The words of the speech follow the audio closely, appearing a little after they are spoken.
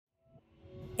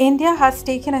India has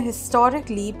taken a historic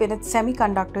leap in its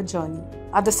semiconductor journey.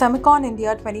 At the Semicon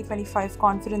India 2025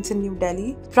 conference in New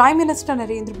Delhi, Prime Minister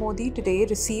Narendra Modi today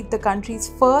received the country's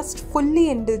first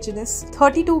fully indigenous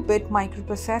 32-bit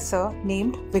microprocessor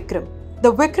named Vikram.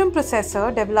 The Vikram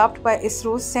processor, developed by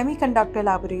ISRO's Semiconductor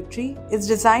Laboratory, is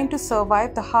designed to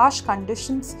survive the harsh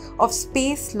conditions of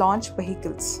space launch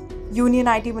vehicles. Union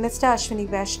IT Minister Ashwini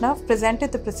Vaishnav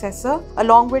presented the processor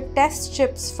along with test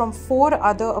chips from 4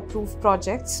 other approved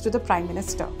projects to the Prime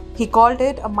Minister. He called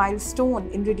it a milestone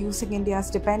in reducing India's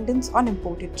dependence on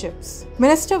imported chips.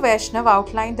 Minister Vaishnav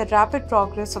outlined the rapid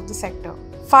progress of the sector.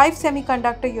 5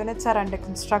 semiconductor units are under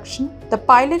construction. The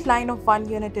pilot line of 1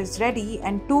 unit is ready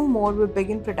and 2 more will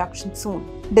begin production soon.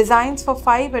 Designs for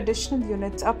 5 additional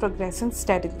units are progressing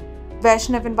steadily.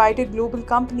 Vaishnav invited global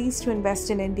companies to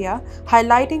invest in India,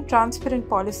 highlighting transparent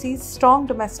policies, strong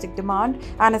domestic demand,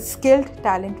 and a skilled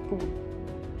talent pool.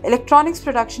 Electronics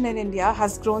production in India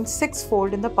has grown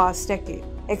 6-fold in the past decade.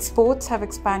 Exports have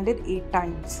expanded 8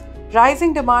 times.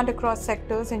 Rising demand across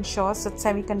sectors ensures that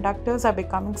semiconductors are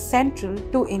becoming central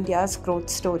to India's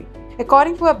growth story.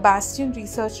 According to a Bastion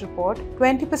research report,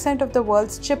 20% of the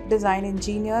world's chip design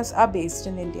engineers are based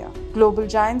in India. Global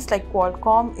giants like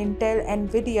Qualcomm, Intel,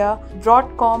 Nvidia,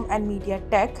 Broadcom, and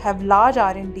MediaTek have large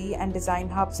R&D and design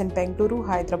hubs in Bengaluru,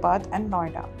 Hyderabad, and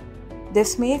Noida.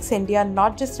 This makes India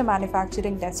not just a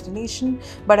manufacturing destination,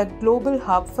 but a global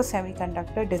hub for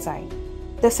semiconductor design.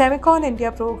 The Semicon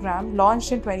India program,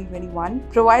 launched in 2021,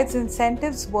 provides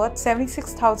incentives worth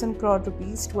 76,000 crore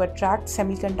rupees to attract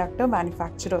semiconductor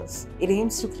manufacturers. It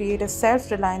aims to create a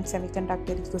self-reliant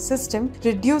semiconductor ecosystem,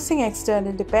 reducing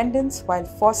external dependence while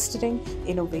fostering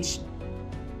innovation.